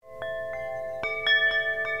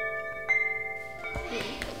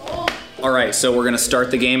All right, so we're going to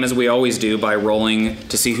start the game as we always do by rolling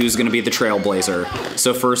to see who's going to be the trailblazer.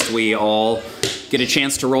 So first we all get a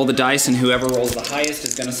chance to roll the dice, and whoever rolls the highest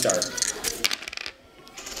is going to start.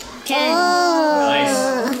 10.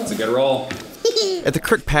 Nice. That's a good roll. At the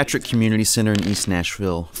Kirkpatrick Community Center in East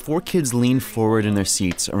Nashville, 4 kids lean forward in their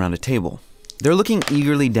seats around a table. They're looking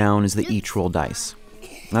eagerly down as they each roll dice.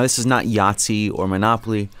 Now, this is not Yahtzee or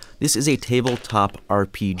Monopoly. This is a tabletop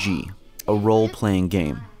RPG, a role-playing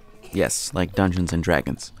game. Yes, like Dungeons &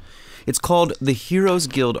 Dragons. It's called the Heroes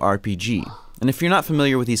Guild RPG. And if you're not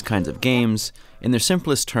familiar with these kinds of games, in their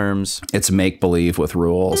simplest terms, it's make-believe with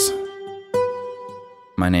rules.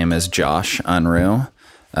 My name is Josh Unruh.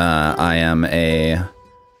 I am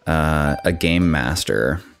a game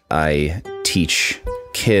master. I teach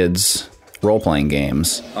kids role-playing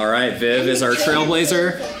games. All right, Viv is our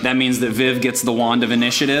trailblazer. That means that Viv gets the wand of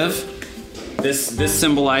initiative. This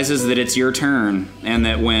symbolizes that it's your turn, and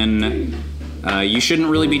that when you shouldn't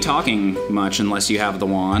really be talking much unless you have the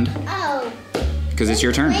wand. Oh. Because it's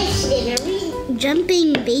your turn. Are we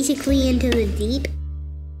jumping basically into the deep?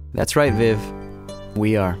 That's right, Viv.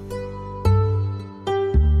 We are.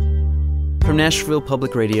 From Nashville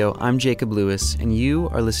Public Radio, I'm Jacob Lewis, and you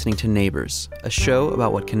are listening to Neighbors, a show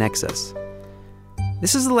about what connects us.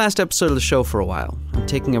 This is the last episode of the show for a while. I'm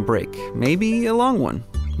taking a break, maybe a long one.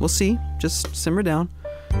 We'll see. Just simmer down.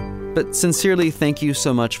 But sincerely, thank you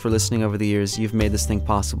so much for listening over the years. You've made this thing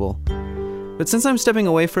possible. But since I'm stepping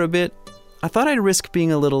away for a bit, I thought I'd risk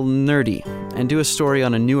being a little nerdy and do a story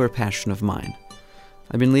on a newer passion of mine.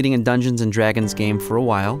 I've been leading a Dungeons & Dragons game for a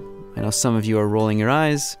while. I know some of you are rolling your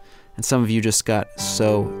eyes, and some of you just got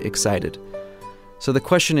so excited. So the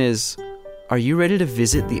question is, are you ready to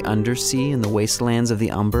visit the undersea and the wastelands of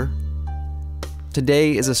the Umber?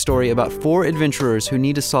 Today is a story about 4 adventurers who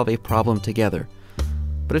need to solve a problem together.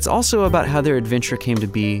 But it's also about how their adventure came to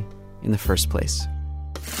be in the first place.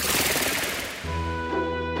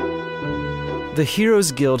 The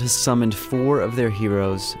Heroes Guild has summoned 4 of their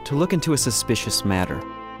heroes to look into a suspicious matter.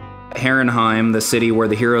 Herrenheim, the city where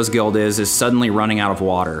the Heroes Guild is suddenly running out of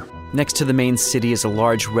water. Next to the main city is a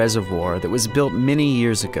large reservoir that was built many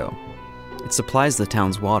years ago. It supplies the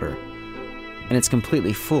town's water, and it's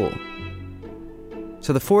completely full.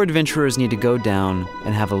 So the 4 adventurers need to go down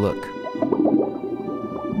and have a look.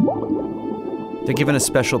 They're given a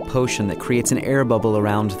special potion that creates an air bubble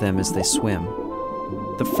around them as they swim.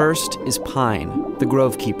 The first is Pine, the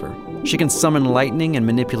Grove Keeper. She can summon lightning and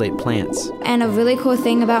manipulate plants. And a really cool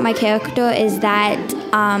thing about my character is that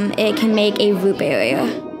it can make a root barrier.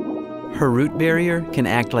 Her root barrier can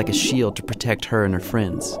act like a shield to protect her and her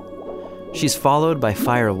friends. She's followed by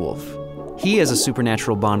Firewolf. He has a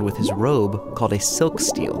supernatural bond with his robe called a silk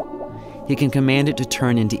steel. He can command it to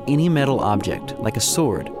turn into any metal object, like a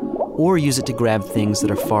sword, or use it to grab things that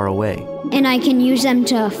are far away. And I can use them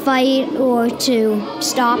to fight or to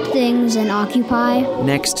stop things and occupy.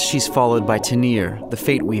 Next, she's followed by Tanir, the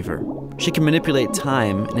Fate Weaver. She can manipulate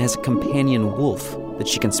time and has a companion wolf that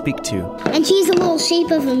she can speak to. And she's a little shape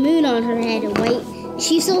of a moon on her head, a white.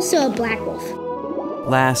 She's also a black wolf.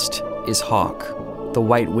 Last is Hawk, the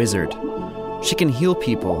White Wizard. She can heal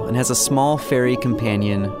people and has a small fairy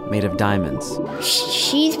companion made of diamonds.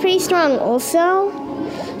 She's pretty strong also.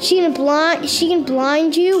 She can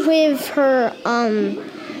blind you with her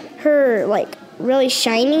like really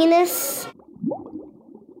shininess.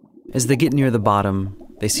 As they get near the bottom,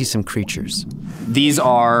 they see some creatures. These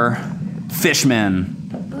are fishmen.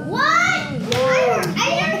 What?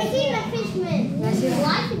 I never seen a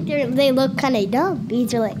fishman. They look kind of dumb.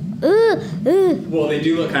 These are like, Well, they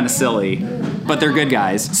do look kind of silly, but they're good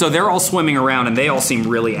guys. So they're all swimming around, and they all seem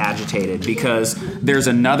really agitated because there's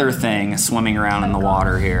another thing swimming around in the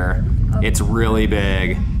water here. It's really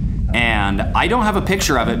big. And I don't have a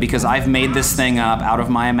picture of it because I've made this thing up out of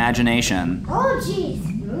my imagination. oh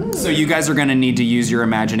jeez. So you guys are going to need to use your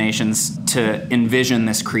imaginations to envision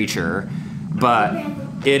this creature. But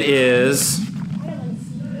it is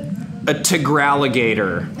a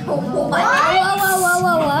tigralligator. Whoa.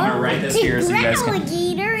 I'm going to write this here so you guys can...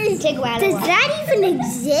 Does that even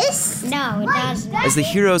exist? No, it doesn't. As the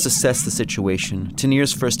heroes assess the situation,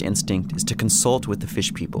 Tanir's first instinct is to consult with the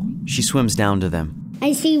fish people. She swims down to them.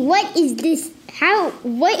 I see. What is this?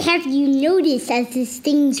 What have you noticed as this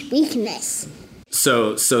thing's weakness?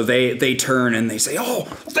 So they turn and they say, "Oh,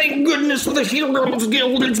 thank goodness the Heroes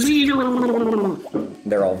Guild is here."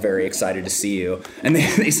 They're all very excited to see you. And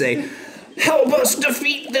they say, "Help us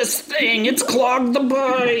defeat this thing. It's clogged the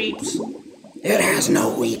pipes. It has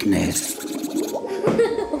no weakness."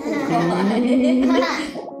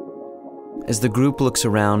 As the group looks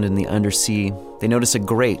around in the undersea, they notice a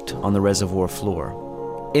grate on the reservoir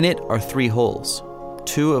floor. In it are 3 holes,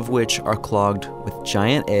 2 of which are clogged with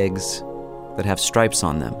giant eggs that have stripes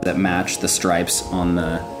on them. That match the stripes on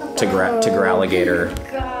the Tigralligator.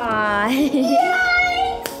 God.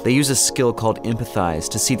 They use a skill called empathize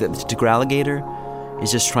to see that the Tigralligator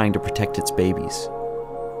is just trying to protect its babies.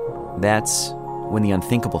 That's when the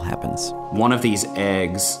unthinkable happens. One of these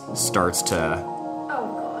eggs starts to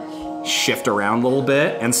shift around a little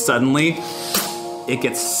bit, and suddenly it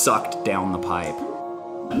gets sucked down the pipe.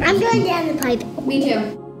 I'm going down the pipe. Me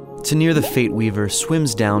too. Tanir the Fate Weaver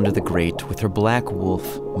swims down to the grate with her black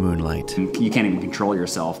wolf, Moonlight. You can't even control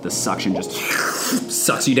yourself. The suction just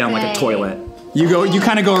sucks you down like a toilet. You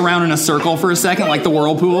kind of go around in a circle for a second, like the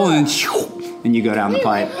whirlpool, and you go down the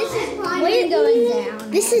pipe. This is going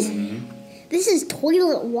down. This is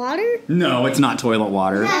toilet water? No, it's not toilet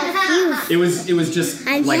water. It was just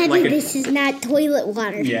I'm like happy a, this is not toilet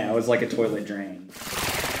water. yeah, it was like a toilet drain.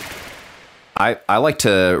 I like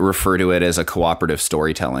to refer to it as a cooperative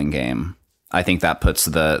storytelling game. I think that puts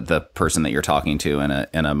the person that you're talking to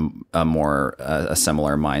in a more a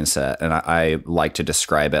similar mindset, and I like to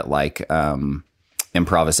describe it like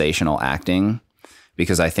improvisational acting,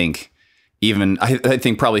 because I think I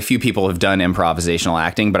think probably few people have done improvisational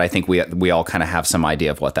acting, but I think we all kind of have some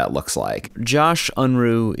idea of what that looks like. Josh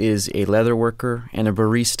Unruh is a leather worker and a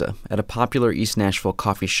barista at a popular East Nashville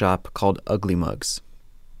coffee shop called Ugly Mugs.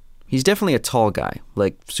 He's definitely a tall guy,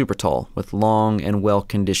 like super tall, with long and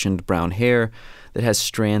well-conditioned brown hair that has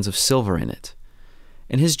strands of silver in it.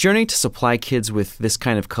 And his journey to supply kids with this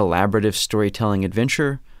kind of collaborative storytelling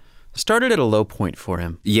adventure started at a low point for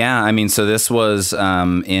him. Yeah, I mean, so this was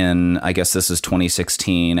I guess this is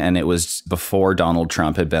 2016, and it was before Donald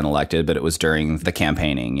Trump had been elected, but it was during the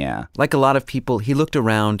campaigning, yeah. Like a lot of people, he looked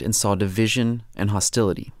around and saw division and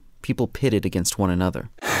hostility, people pitted against one another.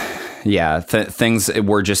 Yeah, things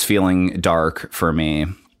were just feeling dark for me.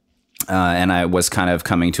 And I was kind of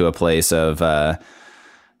coming to a place of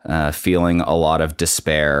feeling a lot of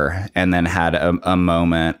despair, and then had a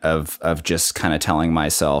moment of just kind of telling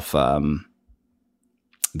myself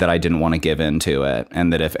that I didn't want to give in to it,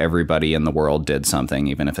 and that if everybody in the world did something,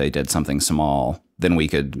 even if they did something small, then we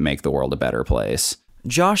could make the world a better place.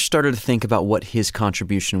 Josh started to think about what his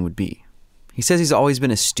contribution would be. He says he's always been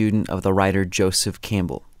a student of the writer Joseph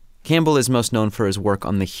Campbell. Campbell is most known for his work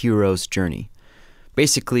on the hero's journey.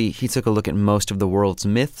 Basically, he took a look at most of the world's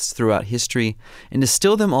myths throughout history and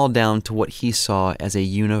distilled them all down to what he saw as a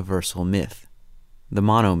universal myth, the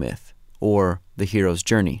monomyth, or the hero's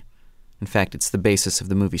journey. In fact, it's the basis of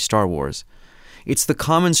the movie Star Wars. It's the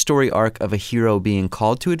common story arc of a hero being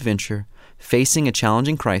called to adventure, facing a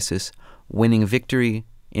challenging crisis, winning victory,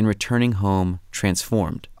 and returning home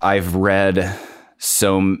transformed. I've read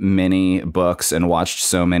so many books and watched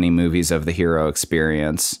so many movies of the hero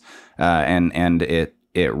experience, and it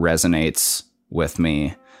resonates with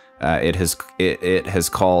me. It has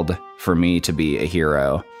called for me to be a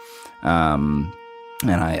hero, and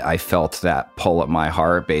I felt that pull at my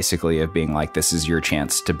heart, basically, of being like, this is your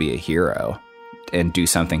chance to be a hero and do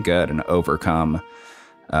something good and overcome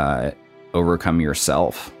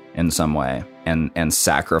yourself in some way. And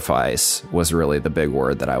sacrifice was really the big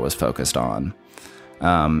word that I was focused on.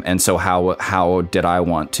 And so how did I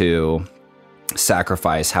want to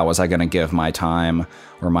sacrifice? How was I going to give my time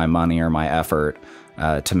or my money or my effort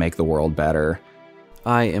to make the world better?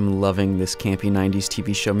 I am loving this campy 90s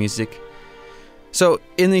TV show music. So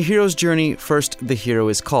in the hero's journey, first the hero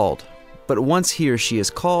is called. But once he or she is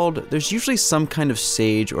called, there's usually some kind of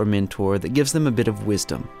sage or mentor that gives them a bit of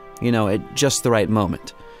wisdom, at just the right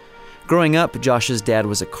moment. Growing up, Josh's dad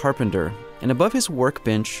was a carpenter, and above his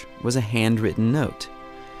workbench was a handwritten note.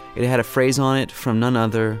 It had a phrase on it from none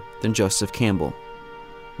other than Joseph Campbell,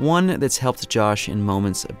 one that's helped Josh in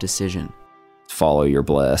moments of decision. Follow your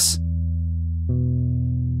bliss.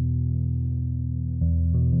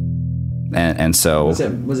 And so... What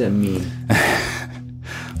does that mean?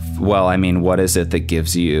 Well, I mean, what is it that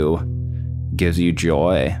gives you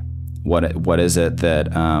joy? What is it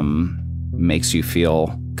that makes you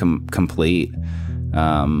feel complete?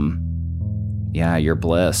 Your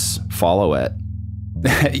bliss. Follow it.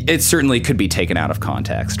 It certainly could be taken out of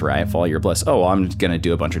context, right? Follow your bliss. Oh, I'm going to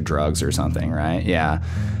do a bunch of drugs or something, right? Yeah.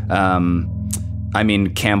 I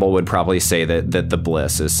mean, Campbell would probably say that the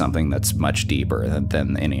bliss is something that's much deeper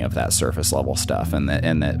than any of that surface level stuff, and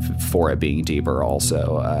that for it being deeper,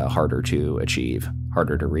 also harder to achieve,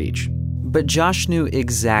 harder to reach. But Josh knew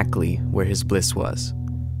exactly where his bliss was.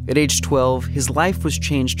 At age 12, his life was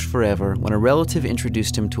changed forever when a relative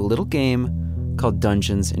introduced him to a little game called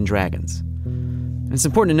Dungeons and Dragons. And it's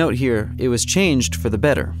important to note here, it was changed for the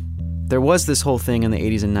better. There was this whole thing in the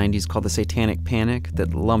 80s and 90s called the Satanic Panic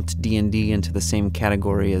that lumped D&D into the same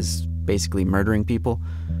category as basically murdering people.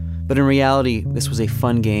 But in reality, this was a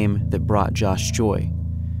fun game that brought Josh joy.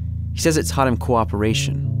 He says it taught him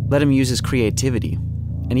cooperation, let him use his creativity,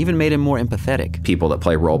 and even made him more empathetic. People that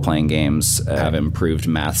play role-playing games have improved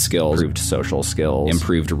math skills, improved social skills,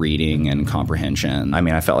 improved reading and comprehension. I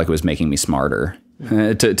mean, I felt like it was making me smarter,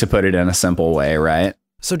 to put it in a simple way, right?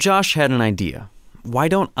 So Josh had an idea. Why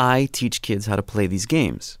don't I teach kids how to play these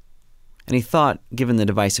games? And he thought, given the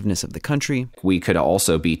divisiveness of the country, we could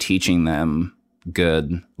also be teaching them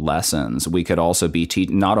good lessons. We could also be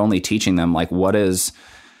not only teaching them like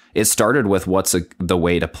it started with what's the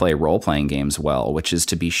way to play role-playing games well, which is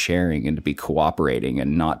to be sharing and to be cooperating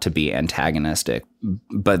and not to be antagonistic.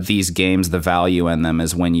 But these games, the value in them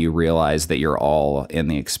is when you realize that you're all in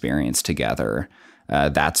the experience together.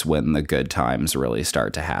 That's when the good times really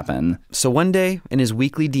start to happen. So one day, in his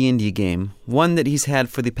weekly D&D game, one that he's had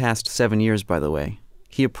for the past 7 years, by the way,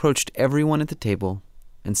 he approached everyone at the table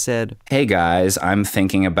and said, "Hey guys, I'm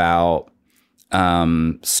thinking about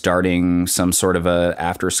starting some sort of a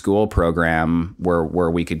after-school program where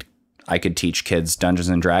I could teach kids Dungeons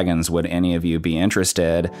and Dragons. Would any of you be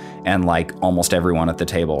interested?" And like almost everyone at the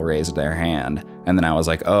table raised their hand. And then I was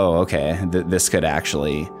like, oh, okay, this could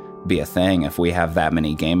actually be a thing. If we have that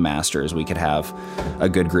many game masters, we could have a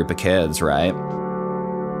good group of kids, right?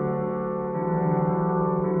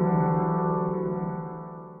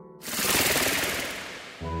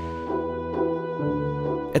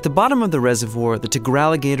 At the bottom of the reservoir, the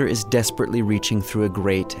Tigralligator is desperately reaching through a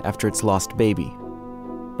grate after its lost baby.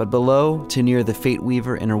 But below, to near the Fate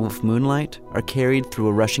Weaver and her wolf Moonlight, are carried through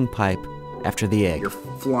a rushing pipe after the egg. You're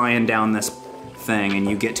flying down this thing and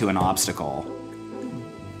you get to an obstacle.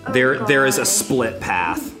 There is a split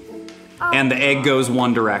path, and the egg goes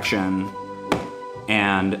one direction,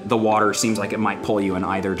 and the water seems like it might pull you in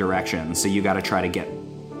either direction, so you gotta try to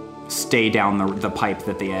stay down the pipe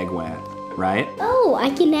that the egg went, right? Oh,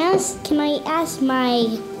 can I ask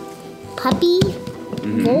my puppy,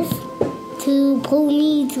 Wolf, to pull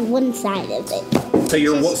me to one side of it? So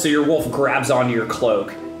your wolf grabs onto your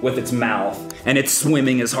cloak with its mouth, and it's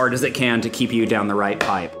swimming as hard as it can to keep you down the right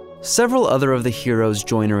pipe. Several other of the heroes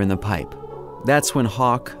join her in the pipe. That's when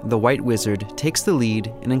Hawk, the white wizard, takes the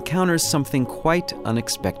lead and encounters something quite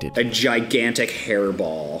unexpected. A gigantic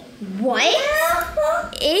hairball. What?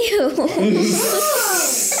 Ew.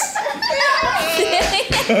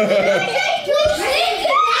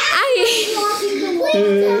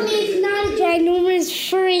 It's not a ginormous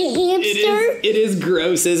furry hamster. It is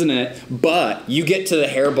gross, isn't it? But you get to the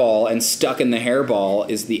hairball, and stuck in the hairball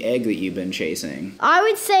is the egg that you've been chasing. I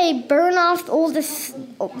would say burn off all of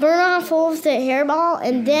the hairball,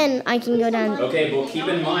 and then I can go down. Okay, well keep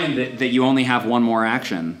in mind that you only have one more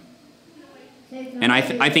action, and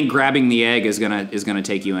I think grabbing the egg is gonna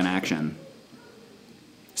take you in action.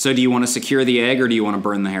 So do you want to secure the egg or do you want to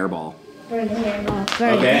burn the hairball? Burn the hairball.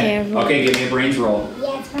 Burn the hairball. Okay, give me a brains roll.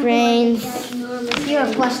 Brains. You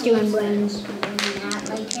have +2 in brains. Not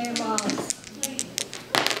like hairballs.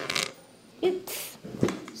 Oops.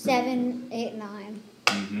 7, 8, 9.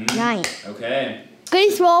 9. Okay.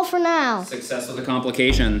 Good roll for now. Success with a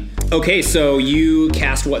complication. Okay, so you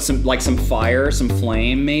cast some fire, some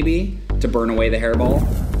flame maybe, to burn away the hairball.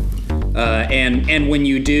 And when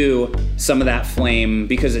you do, some of that flame,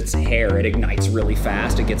 because it's hair, it ignites really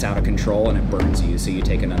fast, it gets out of control, and it burns you, so you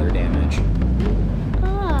take another damage.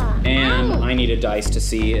 And I need a dice to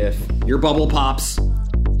see if your bubble pops.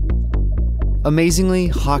 Amazingly,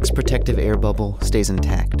 Hawk's protective air bubble stays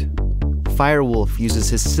intact. Firewolf uses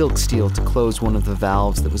his silk steel to close one of the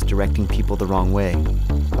valves that was directing people the wrong way.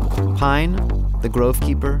 Pine, the Grove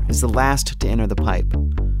Keeper, is the last to enter the pipe.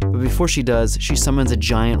 But before she does, she summons a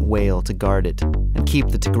giant whale to guard it and keep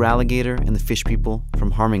the Tigralligator and the fish people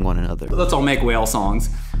from harming one another. Let's all make whale songs.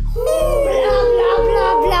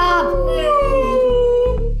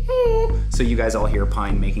 So you guys all hear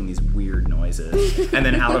Pine making these weird noises, and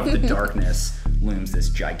then out of the darkness looms this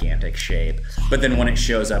gigantic shape. But then when it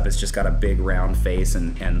shows up, it's just got a big round face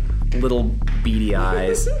and little beady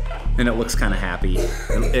eyes, and it looks kind of happy.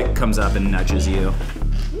 It comes up and nudges you.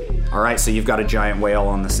 All right, so you've got a giant whale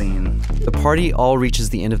on the scene. The party all reaches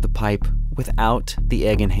the end of the pipe without the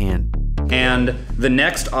egg in hand. And the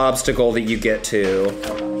next obstacle that you get to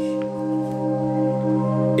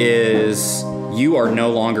is you are no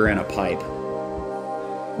longer in a pipe.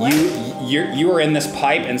 You are in this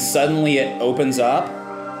pipe, and suddenly it opens up,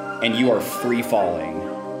 and you are free falling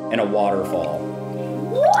in a waterfall.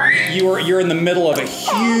 You're in the middle of a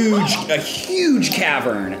huge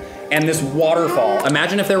cavern, and this waterfall.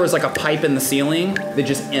 Imagine if there was like a pipe in the ceiling that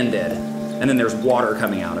just ended, and then there's water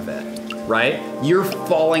coming out of it, right? You're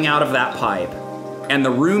falling out of that pipe, and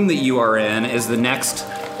the room that you are in is the next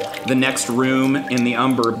room in the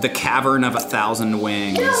Umber, the Cavern of 1,000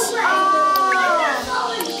 Wings.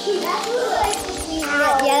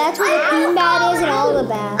 Yeah, that's where the queen bat is and all the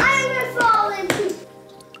bats.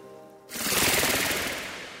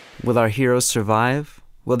 Will our heroes survive?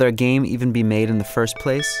 Will their game even be made in the first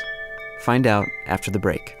place? Find out after the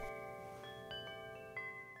break.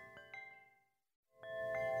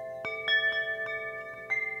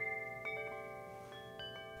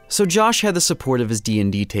 So Josh had the support of his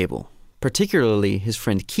D&D table, particularly his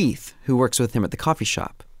friend Keith, who works with him at the coffee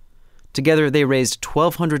shop. Together, they raised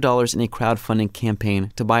 $1,200 in a crowdfunding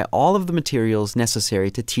campaign to buy all of the materials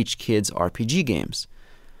necessary to teach kids RPG games.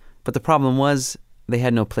 But the problem was, they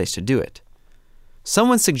had no place to do it.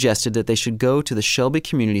 Someone suggested that they should go to the Shelby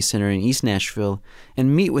Community Center in East Nashville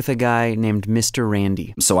and meet with a guy named Mr.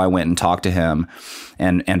 Randy. So I went and talked to him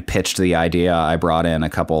and pitched the idea. I brought in a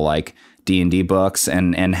couple like D&D books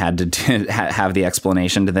and had to have the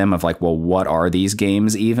explanation to them of like, well, what are these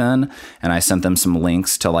games even? And I sent them some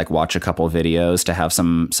links to like watch a couple of videos to have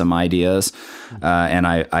some ideas. And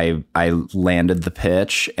I landed the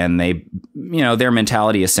pitch, and they, you know, their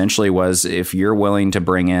mentality essentially was, if you're willing to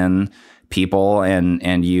bring in people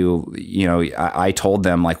and you know, I told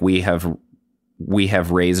them like, we have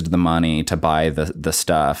raised the money to buy the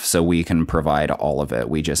stuff, so we can provide all of it.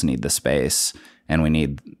 We just need the space and we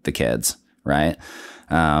need the kids, right?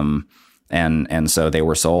 And so they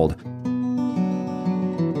were sold.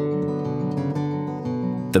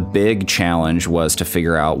 The big challenge was to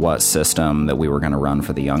figure out what system that we were going to run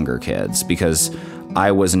for the younger kids, because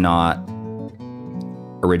I was not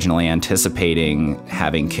originally anticipating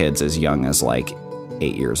having kids as young as like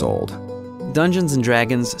 8 years old. Dungeons &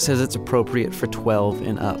 Dragons says it's appropriate for 12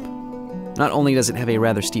 and up. Not only does it have a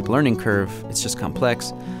rather steep learning curve, it's just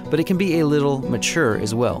complex, but it can be a little mature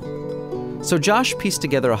as well. So Josh pieced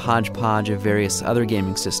together a hodgepodge of various other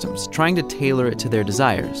gaming systems, trying to tailor it to their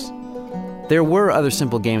desires. There were other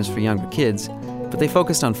simple games for younger kids, but they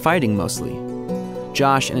focused on fighting mostly.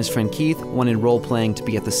 Josh and his friend Keith wanted role-playing to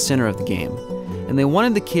be at the center of the game, and they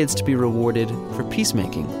wanted the kids to be rewarded for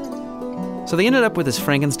peacemaking. So they ended up with this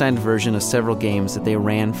Frankenstein version of several games that they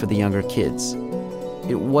ran for the younger kids.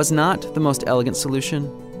 It was not the most elegant solution,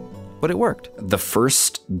 but it worked. The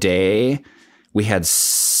first day, we had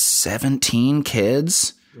 17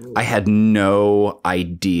 kids. I had no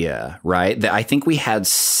idea, right? I think we had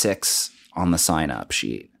 6 on the sign-up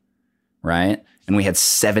sheet, right? And we had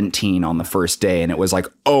 17 on the first day, and it was like,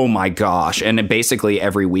 oh my gosh. And basically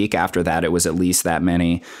every week after that, it was at least that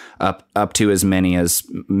many, up to as many as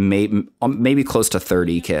maybe close to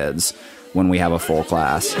 30 kids when we have a full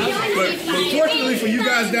class. But fortunately for you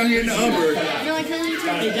guys down here in the Umber,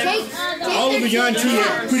 all of the Yanti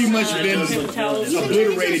have pretty much been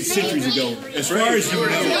obliterated centuries ago, as far as you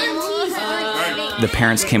know. The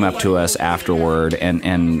parents came up to us afterward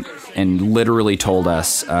and literally told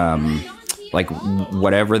us, like,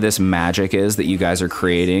 whatever this magic is that you guys are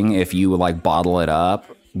creating, if you like bottle it up,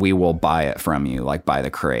 we will buy it from you, like by the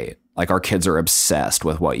crate. Like, our kids are obsessed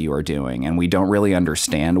with what you are doing, and we don't really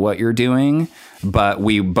understand what you're doing, but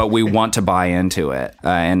we want to buy into it.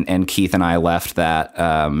 And Keith and I left that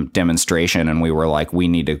demonstration, and we were like, we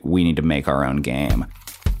need to make our own game.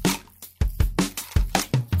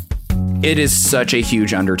 It is such a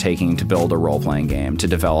huge undertaking to build a role-playing game, to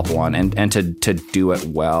develop one, and to do it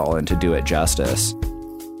well and to do it justice.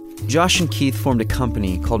 Josh and Keith formed a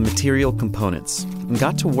company called Material Components and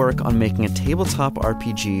got to work on making a tabletop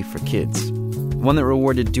RPG for kids, one that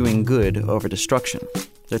rewarded doing good over destruction,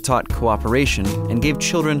 that taught cooperation and gave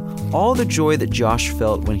children all the joy that Josh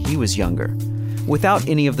felt when he was younger, without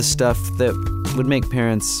any of the stuff that would make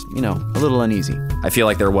parents, a little uneasy. I feel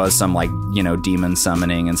like there was some, demon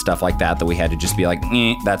summoning and stuff like that we had to just be like,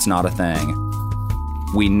 that's not a thing.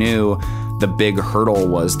 We knew the big hurdle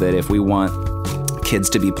was that if we want kids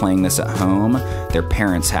to be playing this at home, their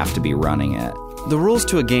parents have to be running it. The rules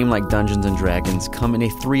to a game like Dungeons & Dragons come in a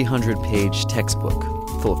 300-page textbook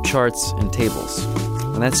full of charts and tables.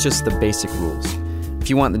 And that's just the basic rules. If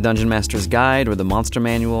you want the Dungeon Master's Guide or the Monster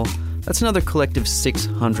Manual, that's another collective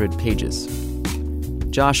 600 pages.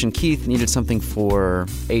 Josh and Keith needed something for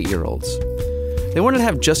 8-year-olds. They wanted to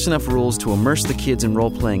have just enough rules to immerse the kids in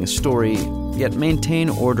role-playing a story, yet maintain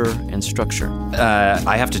order and structure.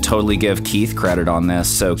 I have to totally give Keith credit on this.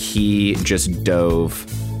 So he just dove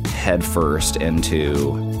headfirst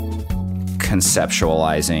into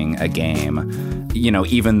conceptualizing a game,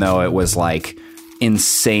 even though it was like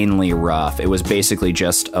insanely rough. It was basically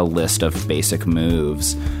just a list of basic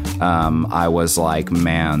moves. I was like,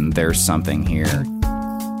 man, there's something here.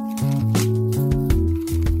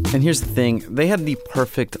 And here's the thing, they had the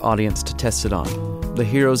perfect audience to test it on. The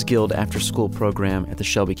Heroes Guild after-school program at the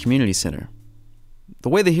Shelby Community Center. The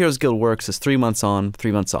way the Heroes Guild works is 3 months on,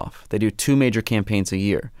 3 months off. They do 2 major campaigns a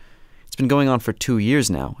year. It's been going on for 2 years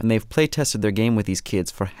now, and they've play-tested their game with these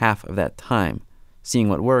kids for half of that time, seeing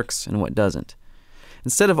what works and what doesn't.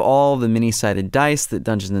 Instead of all the mini-sided dice that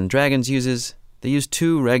Dungeons & Dragons uses, they use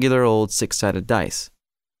 2 regular old 6-sided dice.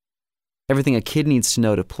 Everything a kid needs to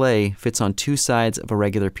know to play fits on 2 sides of a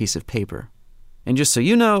regular piece of paper. And just so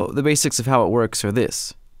you know, the basics of how it works are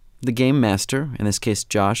this. The game master, in this case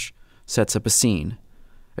Josh, sets up a scene.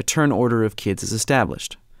 A turn order of kids is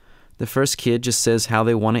established. The first kid just says how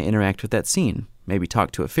they want to interact with that scene. Maybe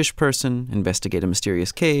talk to a fish person, investigate a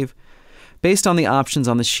mysterious cave. Based on the options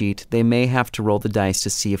on the sheet, they may have to roll the dice to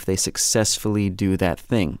see if they successfully do that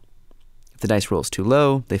thing. If the dice rolls too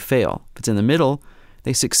low, they fail. If it's in the middle,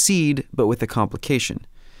 they succeed, but with a complication.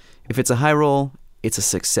 If it's a high roll, it's a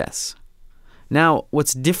success. Now,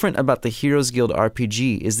 what's different about the Heroes Guild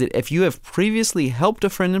RPG is that if you have previously helped a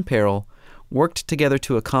friend in peril, worked together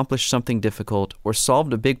to accomplish something difficult, or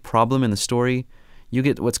solved a big problem in the story, you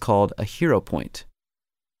get what's called a hero point.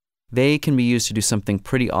 They can be used to do something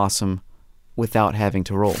pretty awesome without having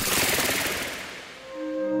to roll.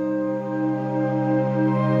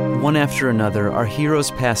 One after another, our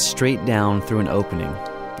heroes pass straight down through an opening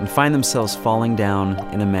and find themselves falling down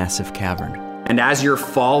in a massive cavern. And as you're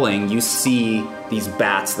falling, you see these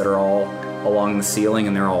bats that are all along the ceiling,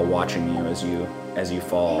 and they're all watching you as you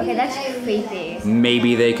fall. Okay, that's creepy.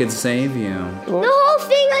 Maybe they could save you. The whole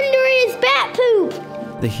thing under it is bat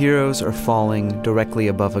poop. The heroes are falling directly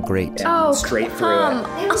above a grate. Oh, Straight through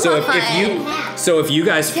it. So if you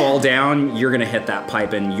guys fall down, you're gonna hit that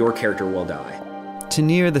pipe, and your character will die.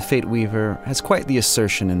 Tanir, the Fate Weaver, has quite the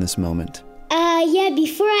assertion in this moment. Yeah,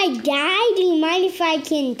 before I die, do you mind if I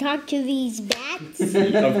can talk to these bats?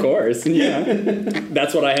 Of course, yeah.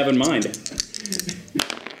 That's what I have in mind.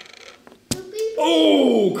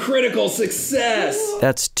 Oh, critical success!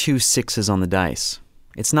 That's 2 6s on the dice.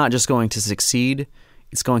 It's not just going to succeed,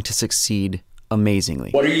 it's going to succeed amazingly.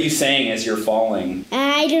 What are you saying as you're falling?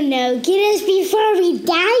 I don't know. Get us before we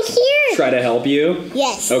die here? Try to help you?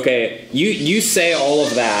 Yes. Okay, you say all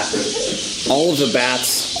of that. All of the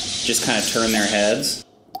bats just kind of turn their heads.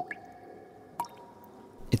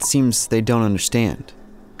 It seems they don't understand.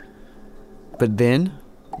 But then,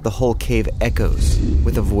 the whole cave echoes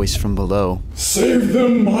with a voice from below. Save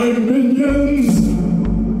them, my minions!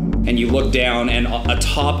 And you look down, and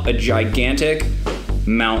atop a gigantic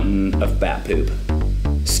mountain of bat poop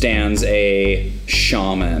stands a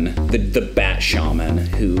shaman, the bat shaman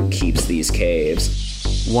who keeps these caves.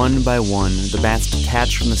 One by one, the bats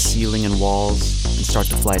detach from the ceiling and walls and start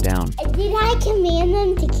to fly down. Did I command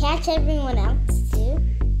them to catch everyone else too?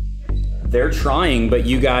 They're trying, but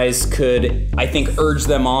you guys could, I think, urge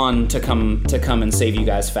them on to come and save you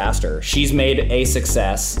guys faster. She's made a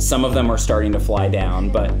success. Some of them are starting to fly down,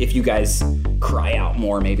 but if you guys cry out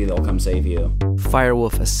more, maybe they'll come save you.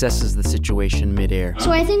 Firewolf assesses the situation midair.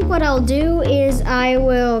 So I think what I'll do is I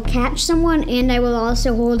will catch someone and I will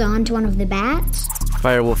also hold on to one of the bats.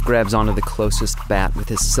 Firewolf grabs onto the closest bat with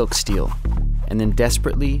his silk steel, and then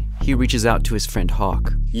desperately, he reaches out to his friend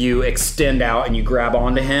Hawk. You extend out and you grab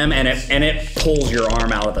onto him, and it pulls your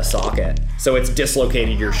arm out of the socket. So it's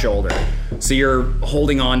dislocated your shoulder. So you're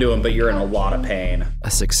holding onto him, but you're in a lot of pain. A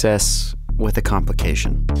success with a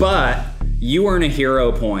complication. But you earn a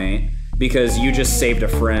hero point because you just saved a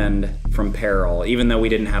friend from peril. Even though we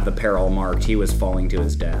didn't have the peril marked, he was falling to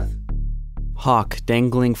his death. Hawk,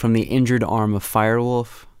 dangling from the injured arm of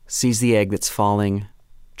Firewolf, sees the egg that's falling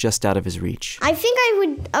just out of his reach. I think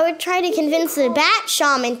I would try to convince the bat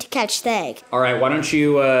shaman to catch the egg. All right, why don't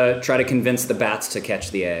you try to convince the bats to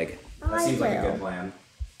catch the egg? That seems like a good plan.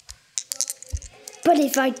 But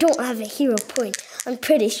if I don't have a hero point, I'm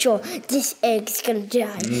pretty sure this egg's gonna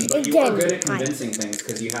die. But you are good at convincing things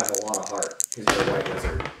because you have a lot of heart, because you're a white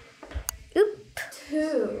wizard. Oop.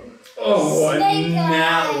 2. Oh, a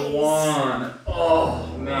nat 1.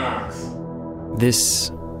 Oh, Max.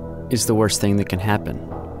 This is the worst thing that can happen.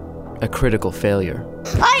 A critical failure.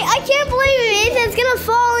 I can't believe it.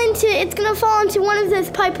 It's gonna fall into one of those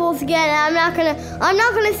pipe holes again. And I'm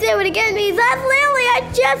not gonna say it again because that's literally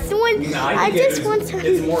I just want to.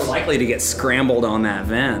 It's more likely to get scrambled on that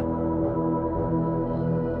vent.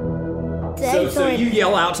 So you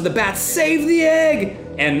yell out to the bats, "Save the egg!"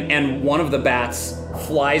 And one of the bats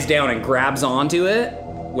flies down and grabs onto it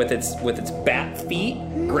with its bat feet,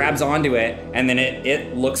 grabs onto it, and then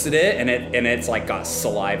it looks at it, and it's like got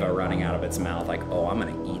saliva running out of its mouth, like, oh, I'm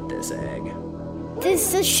gonna eat this egg.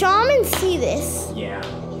 Does the shaman see this? Yeah.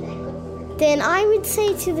 Then I would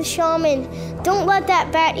say to the shaman, don't let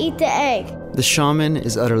that bat eat the egg. The shaman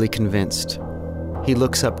is utterly convinced. He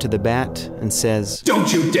looks up to the bat and says,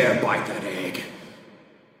 Don't you dare bite that egg.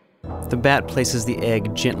 The bat places the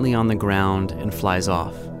egg gently on the ground and flies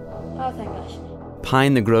off. Oh, thank gosh.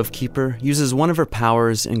 Pine, the grove keeper, uses one of her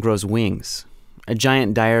powers and grows wings. A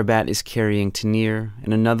giant dire bat is carrying Tanir,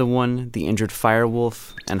 and another one, the injured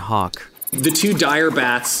firewolf, and Hawk. The two dire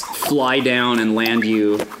bats fly down and land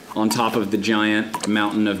you on top of the giant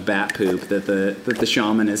mountain of bat poop that the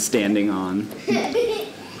shaman is standing on.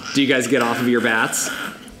 Do you guys get off of your bats?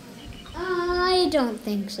 I don't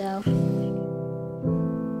think so.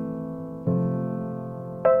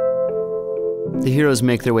 The heroes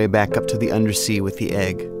make their way back up to the undersea with the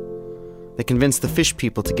egg. They convince the fish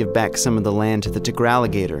people to give back some of the land to the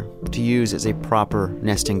Tigralligator to use as a proper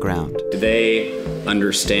nesting ground. They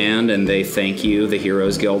understand and they thank you, the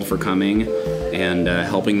Heroes Guild, for coming and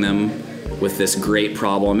helping them with this great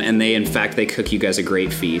problem. And they cook you guys a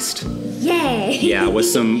great feast. Yay! Yeah, with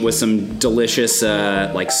some delicious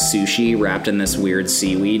like sushi wrapped in this weird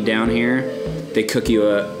seaweed down here. They cook you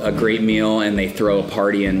a great meal and they throw a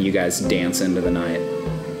party and you guys dance into the night.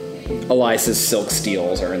 Elias's silk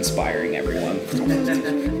steels are inspiring everyone.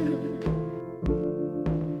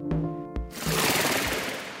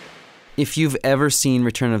 If you've ever seen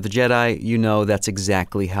Return of the Jedi, you know that's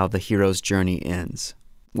exactly how the hero's journey ends.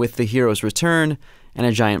 With the heroes return and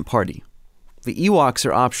a giant party. The Ewoks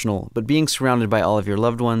are optional, but being surrounded by all of your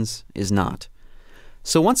loved ones is not.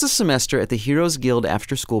 So once a semester at the Heroes Guild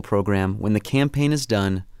after-school program, when the campaign is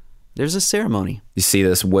done, there's a ceremony. You see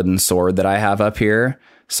this wooden sword that I have up here?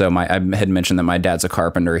 So I had mentioned that my dad's a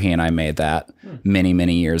carpenter. He and I made that many,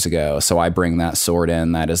 many years ago. So I bring that sword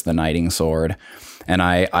in. That is the knighting sword. And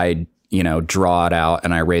I draw it out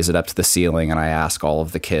and I raise it up to the ceiling and I ask all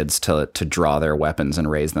of the kids to draw their weapons and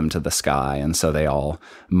raise them to the sky. And so they all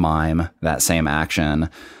mime that same action.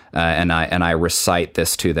 And I recite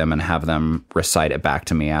this to them and have them recite it back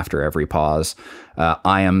to me after every pause.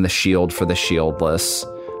 I am the shield for the shieldless.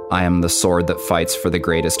 I am the sword that fights for the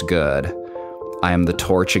greatest good. I am the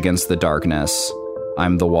torch against the darkness. I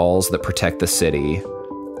am the walls that protect the city.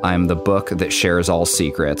 I am the book that shares all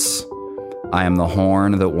secrets. I am the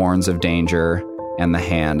horn that warns of danger and the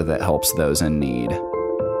hand that helps those in need.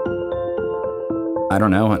 I don't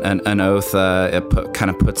know, an oath, kind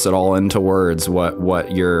of puts it all into words,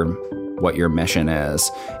 what your mission is.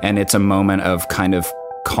 And it's a moment of kind of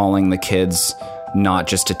calling the kids not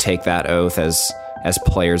just to take that oath as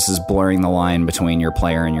players, as blurring the line between your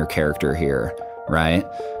player and your character here, right?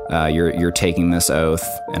 You're taking this oath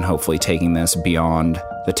and hopefully taking this beyond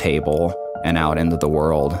the table and out into the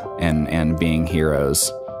world and being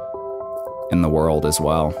heroes in the world as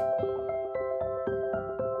well.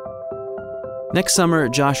 Next summer,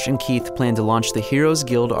 Josh and Keith plan to launch the Heroes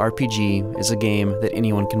Guild RPG as a game that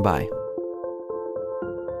anyone can buy.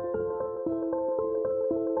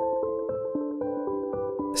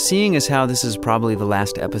 Seeing as how this is probably the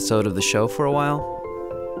last episode of the show for a while,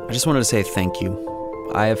 I just wanted to say thank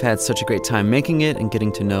you. I have had such a great time making it and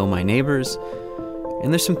getting to know my neighbors,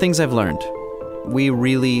 and there's some things I've learned. We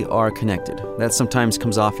really are connected. That sometimes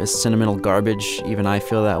comes off as sentimental garbage. Even I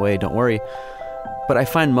feel that way, don't worry. But I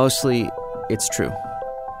find mostly it's true.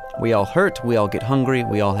 We all hurt, we all get hungry,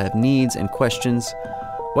 we all have needs and questions.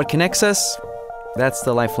 What connects us? That's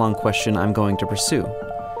the lifelong question I'm going to pursue.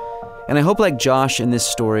 And I hope, like Josh in this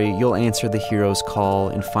story, you'll answer the hero's call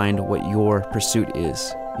and find what your pursuit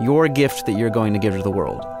is. Your gift that you're going to give to the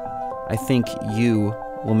world. I think you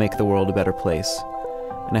will make the world a better place.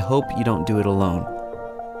 And I hope you don't do it alone.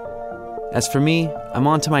 As for me, I'm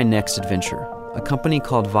on to my next adventure, a company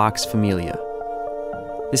called Vox Familia.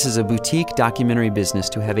 This is a boutique documentary business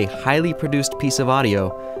to have a highly produced piece of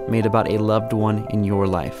audio made about a loved one in your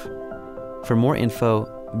life. For more info,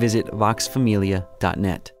 visit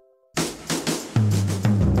voxfamilia.net.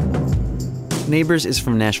 Neighbors is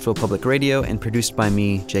from Nashville Public Radio and produced by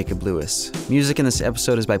me, Jacob Lewis. Music in this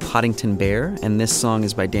episode is by Poddington Bear, and this song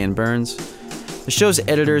is by Dan Burns. The show's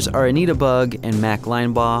editors are Anita Bug and Mac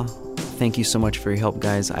Linebaugh. Thank you so much for your help,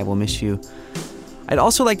 guys. I will miss you. I'd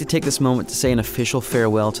also like to take this moment to say an official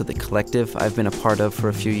farewell to the collective I've been a part of for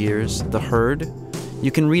a few years, The Herd.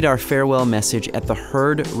 You can read our farewell message at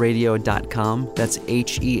theherdradio.com. That's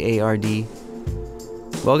HEARD.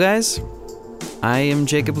 Well, guys, I am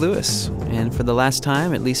Jacob Lewis, and for the last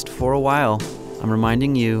time, at least for a while, I'm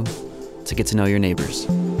reminding you to get to know your neighbors.